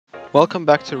Welcome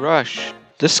back to Rush.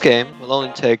 This game will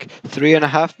only take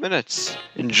 3.5 minutes.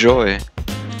 Enjoy.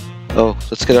 Oh,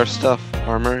 let's get our stuff.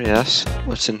 Armor, yes.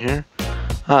 What's in here?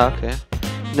 Ah, okay.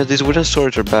 You know, these wooden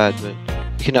swords are bad, but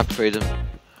you can upgrade them.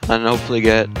 And hopefully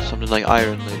get something like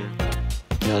iron later.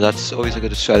 You know, that's always a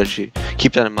good strategy.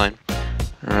 Keep that in mind.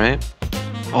 Alright.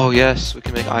 Oh yes, we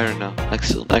can make iron now.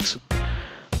 Excellent, excellent.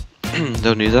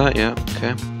 Don't need that, yeah,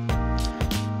 okay.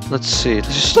 Let's see,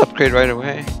 let's just upgrade right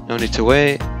away. No need to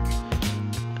wait.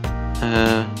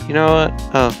 You know what?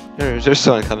 Oh, there's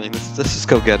someone coming. Let's just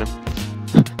go get him.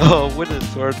 Oh, wooden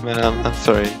sword, man. I'm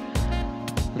sorry.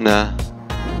 Nah.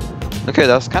 Okay,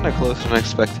 that was kind of closer than I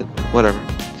expected. Whatever.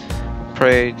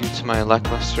 Pray due to my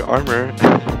lackluster armor.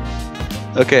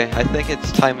 Okay, I think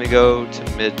it's time we go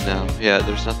to mid now. Yeah,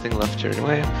 there's nothing left here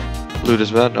anyway. Loot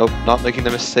is bad. Nope, not making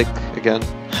the mistake again.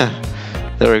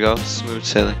 There we go. Smooth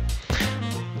sailing.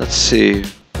 Let's see.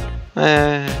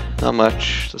 Not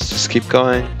much. Let's just keep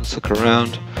going. Let's look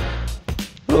around.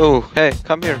 Oh, hey,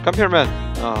 come here, man.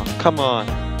 Oh, come on.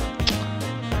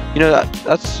 You know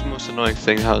that's the most annoying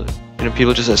thing. How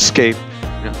people just escape.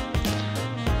 You know.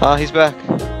 Ah, he's back.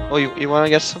 Oh, you want to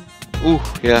get some? Ooh,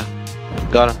 yeah,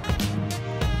 got him.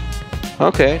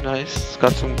 Okay, nice.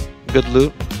 Got some good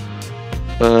loot.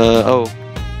 Oh,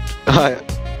 hi.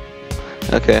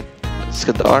 Okay, let's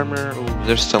get the armor. Ooh,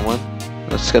 there's someone.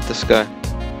 Let's get this guy.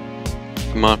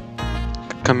 Come on.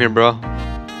 Come here, bro.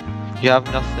 You have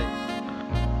nothing.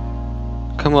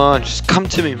 Come on, just come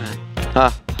to me, man.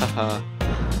 Ha ha ha.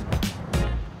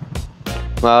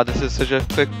 Wow, this is such a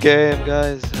quick game,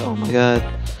 guys. Oh my god.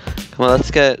 Come on,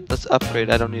 let's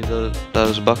upgrade. I don't need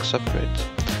those box upgrades.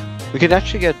 We can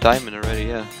actually get diamond already,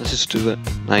 yeah. Let's just do it.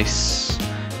 Nice.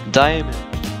 Diamond.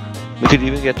 We could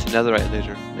even get to netherite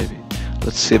later, maybe.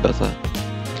 Let's see about that.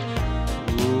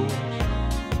 Ooh.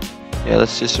 Yeah,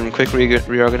 let's do some quick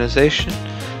reorganization.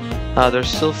 There's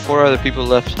still 4 other people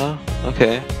left, huh?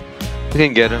 Okay. We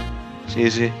can get him. It's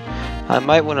easy. I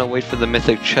might want to wait for the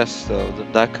mythic chest, though.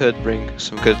 That could bring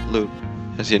some good loot,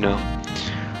 as you know.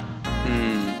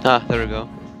 There we go.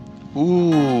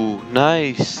 Ooh,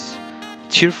 nice.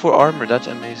 Tier 4 armor, that's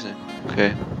amazing.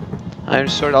 Okay. Iron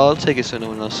sword, I'll take it so no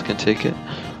one else can take it.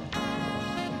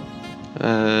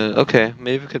 Okay,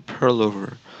 maybe we could pearl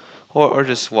over. Or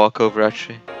just walk over,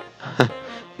 actually.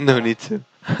 No need to.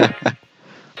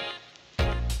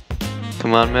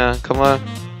 Come on, man, come on.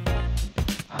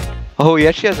 Oh, he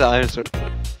actually has an iron sword.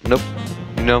 Nope,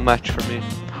 no match for me.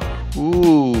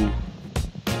 Ooh.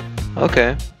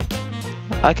 Okay.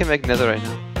 I can make netherite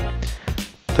now.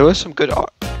 There was some good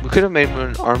we could have made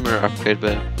an armor upgrade,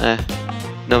 but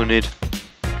no need.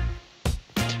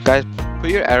 Guys,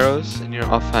 put your arrows in your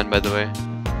offhand, by the way.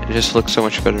 It just looks so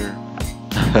much better.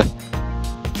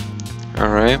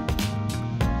 Alright.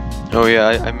 Oh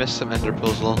yeah, I missed some ender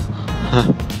pearls as well.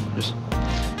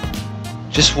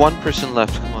 Just one person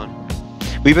left, come on.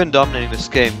 We've been dominating this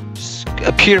game. Just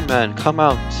appear, man, come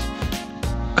out.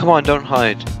 Come on, don't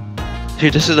hide.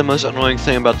 Dude, this is the most annoying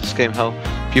thing about this game, how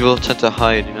people tend to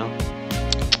hide, you know?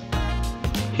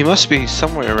 He must be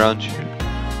somewhere around here.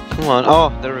 Come on,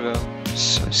 oh, there we go. I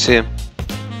see him.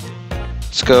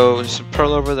 Let's go, just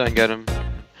pearl over there and get him.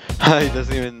 He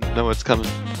doesn't even know what's coming.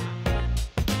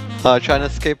 Trying to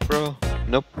escape, bro.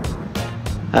 Nope.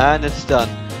 And it's done.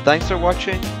 Thanks for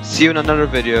watching. See you in another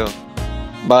video.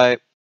 Bye.